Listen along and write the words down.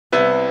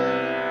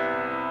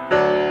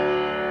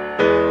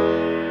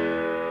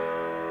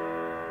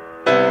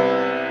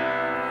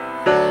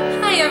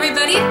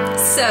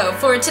So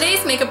for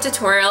today's makeup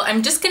tutorial,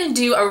 I'm just going to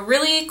do a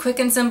really quick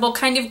and simple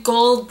kind of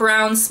gold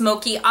brown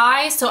smoky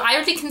eye. So I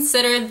would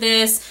consider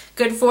this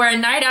good for a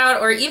night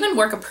out or even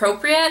work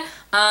appropriate.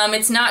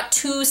 It's not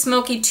too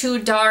smoky, too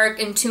dark,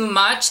 and too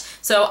much.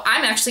 So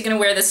I'm actually going to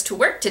wear this to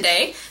work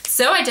today.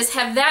 So I just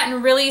have that in a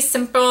really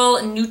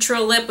simple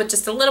neutral lip with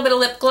just a little bit of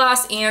lip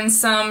gloss and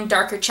some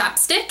darker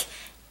chapstick.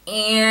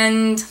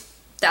 And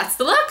that's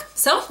the look.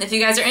 So if you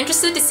guys are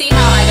interested to see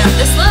how I got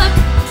this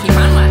look, keep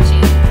on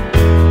watching.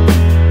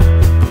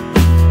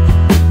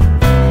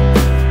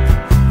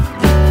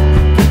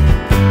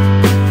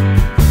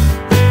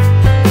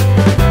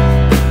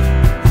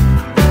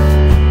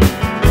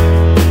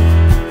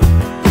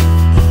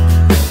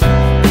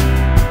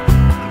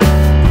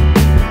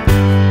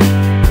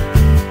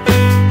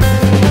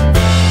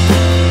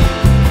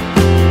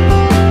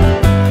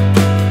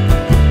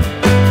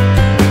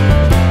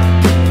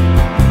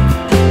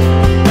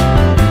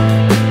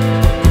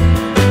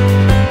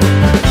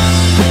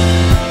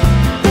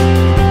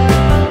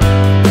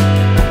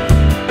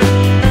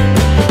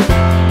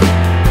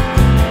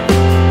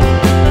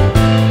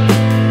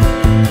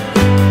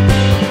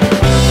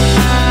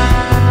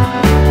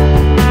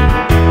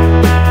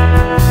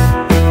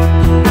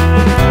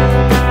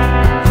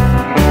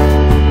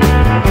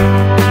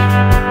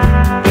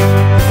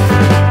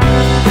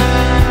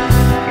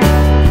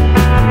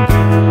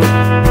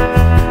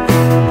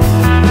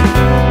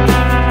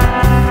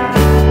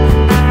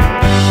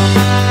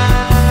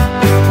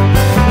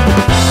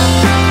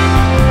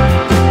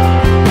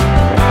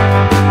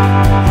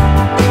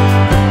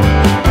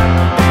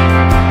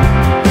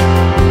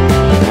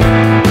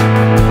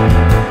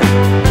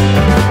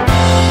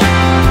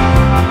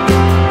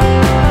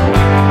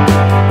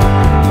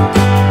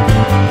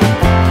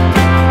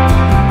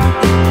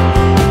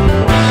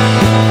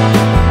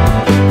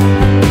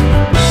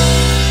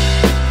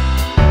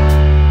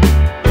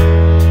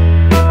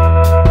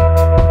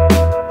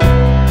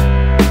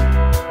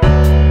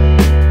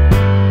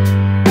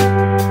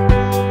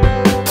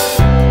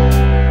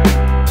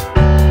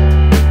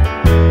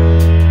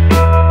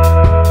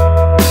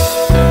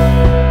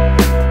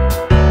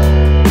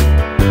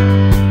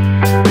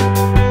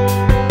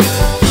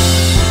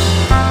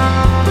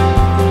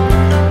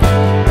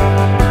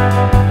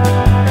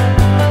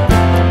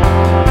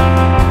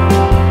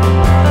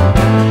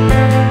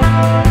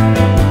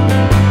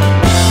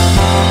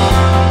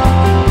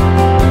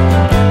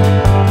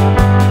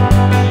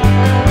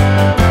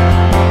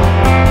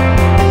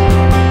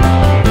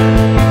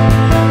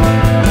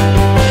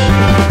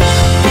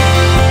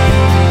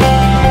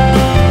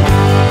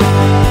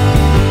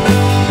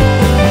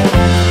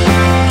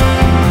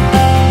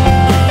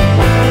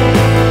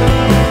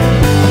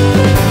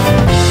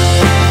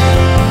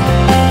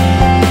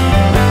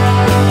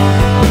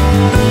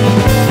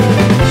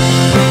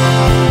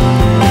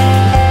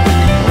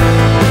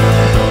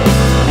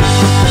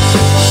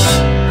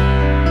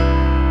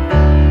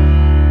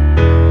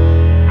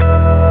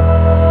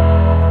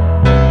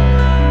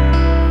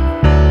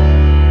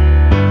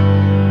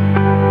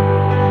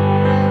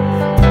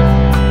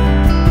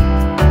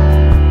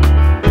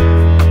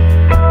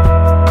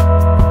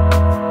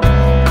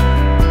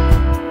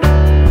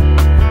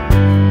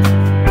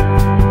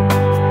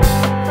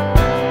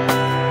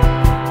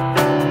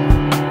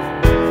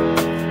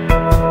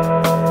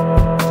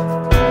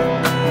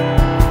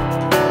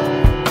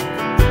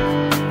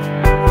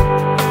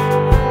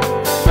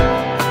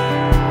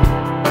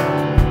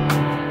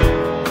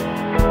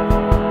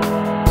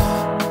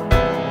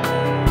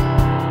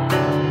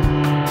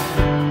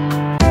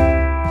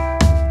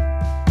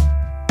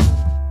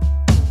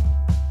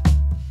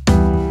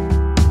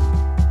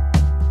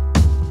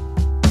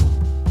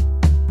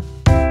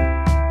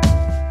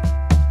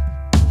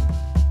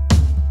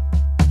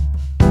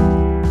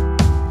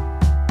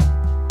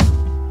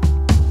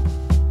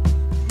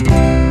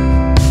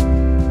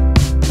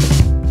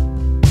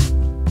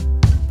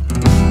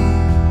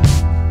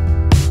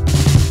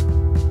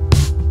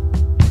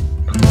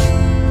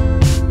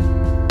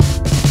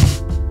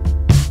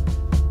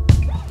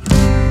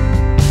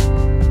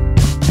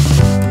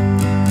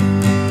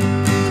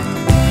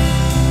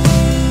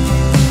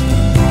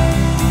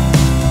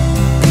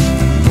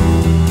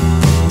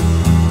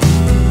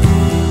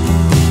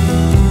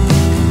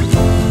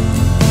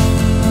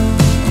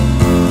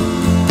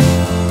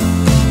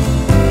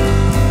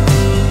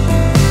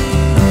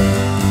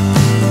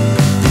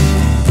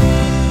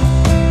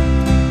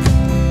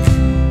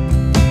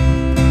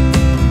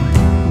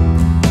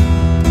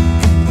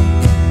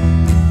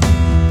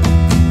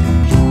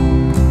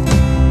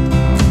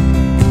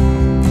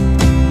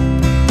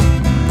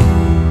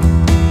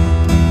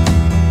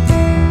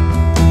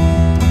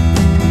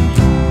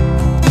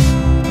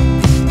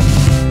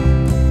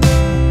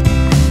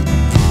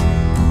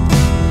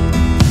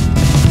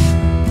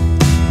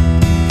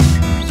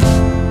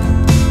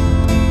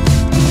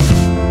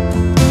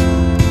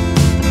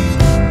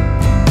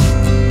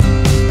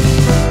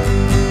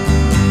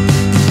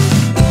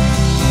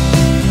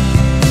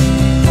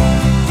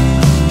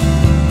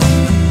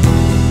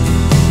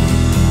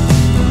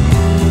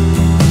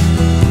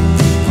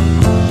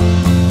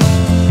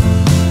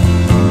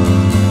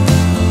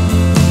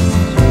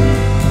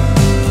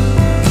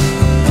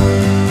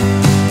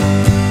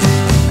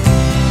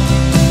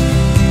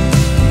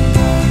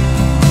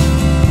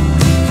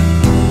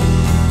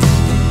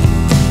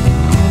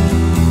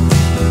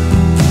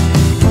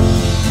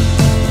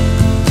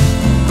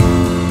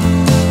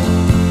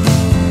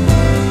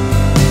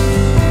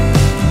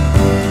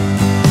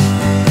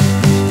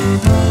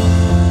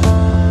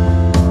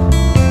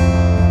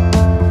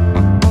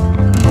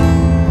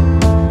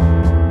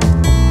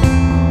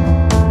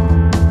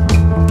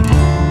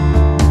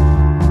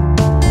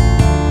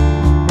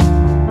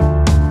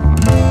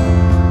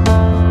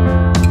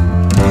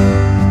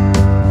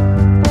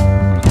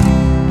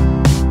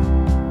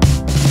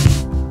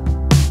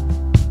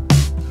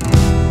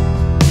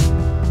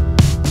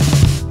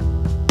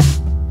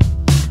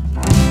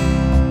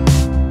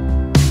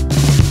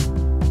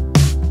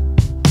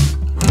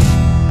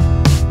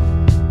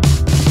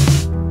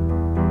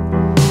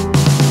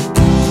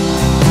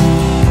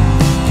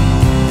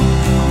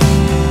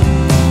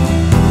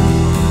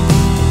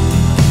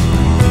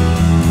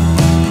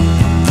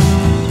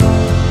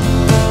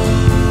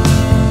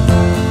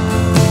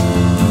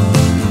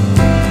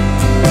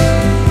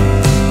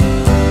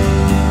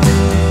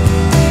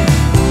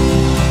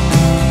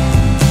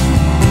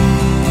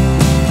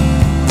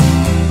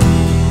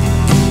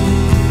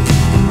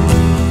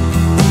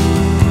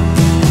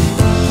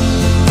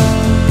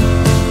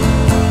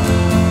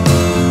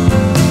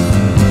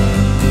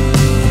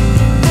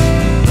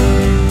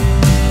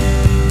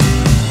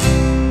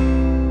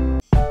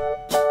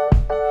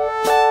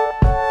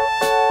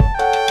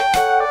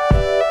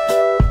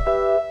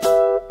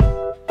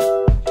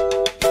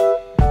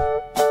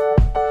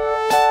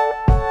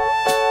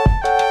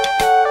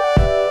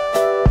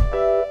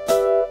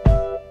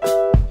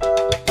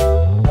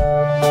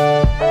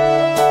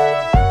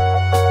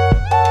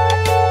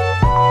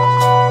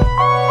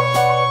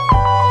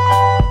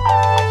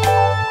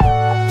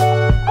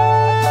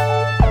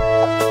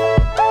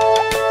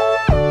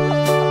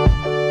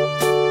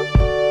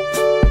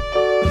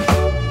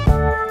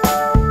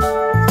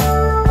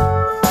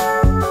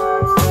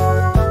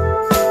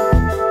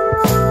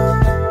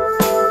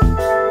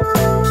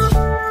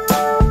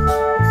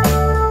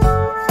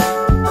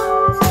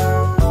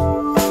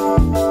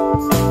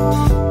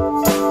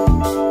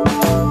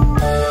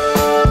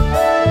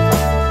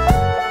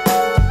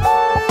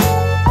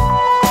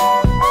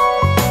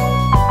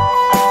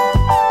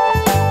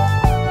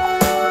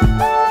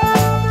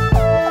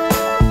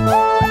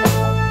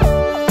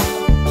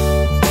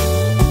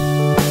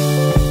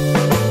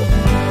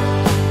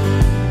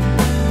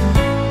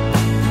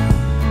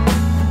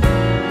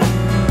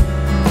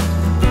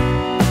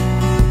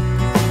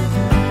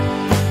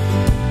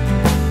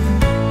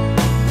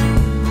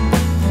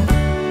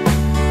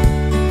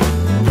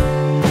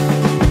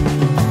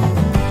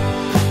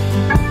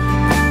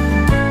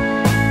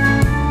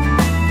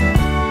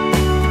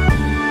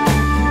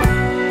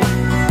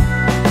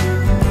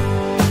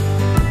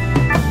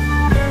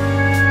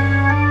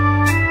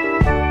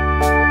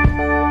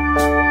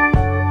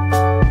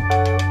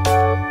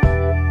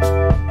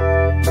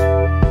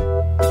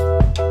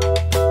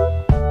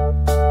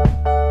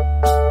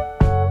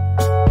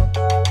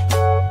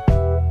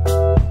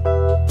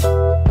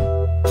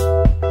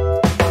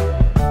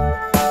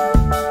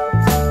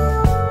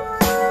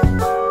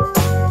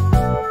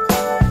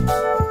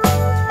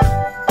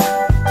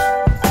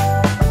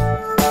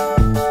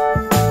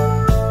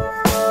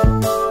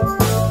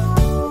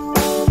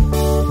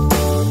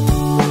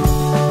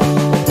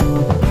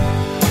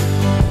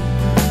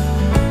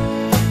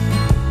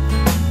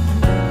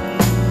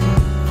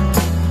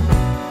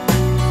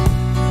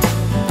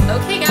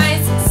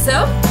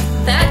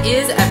 that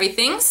is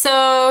everything.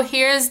 So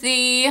here's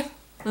the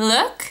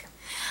look.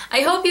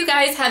 I hope you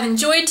guys have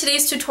enjoyed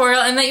today's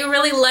tutorial and that you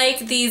really like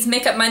these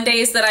Makeup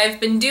Mondays that I've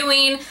been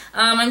doing.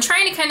 I'm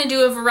trying to kind of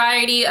do a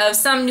variety of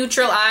some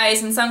neutral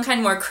eyes and some kind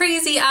of more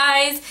crazy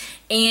eyes.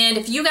 And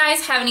if you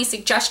guys have any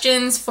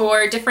suggestions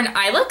for different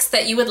eye looks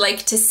that you would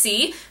like to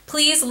see,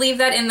 please leave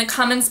that in the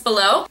comments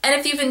below. And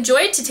if you've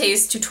enjoyed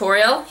today's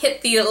tutorial,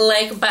 hit the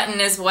like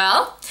button as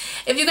well.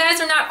 If you guys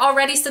are not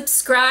already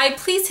subscribed,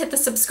 please hit the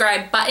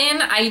subscribe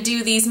button. I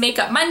do these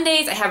Makeup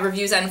Mondays, I have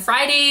reviews on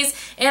Fridays,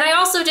 and I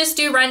also just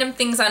do random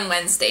things on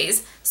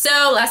Wednesdays.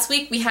 So last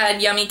week we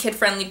had yummy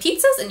kid-friendly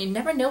pizzas, and you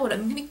never know what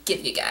I'm gonna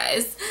give you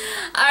guys.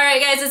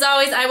 Alright guys, as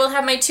always, I will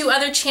have my 2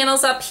 other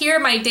channels up here,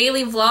 my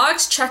daily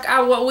vlogs. Check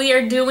out what we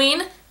are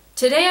doing.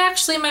 Today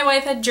actually my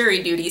wife had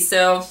jury duty,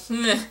 so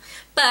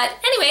but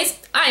anyways,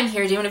 I'm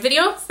here doing a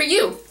video for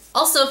you.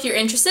 Also, if you're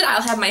interested,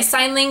 I'll have my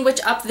sign language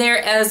up there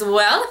as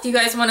well if you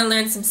guys want to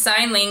learn some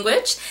sign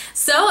language.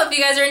 So if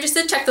you guys are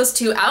interested, check those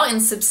 2 out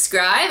and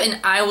subscribe, and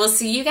I will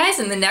see you guys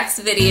in the next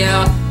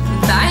video.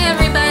 Bye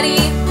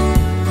everybody!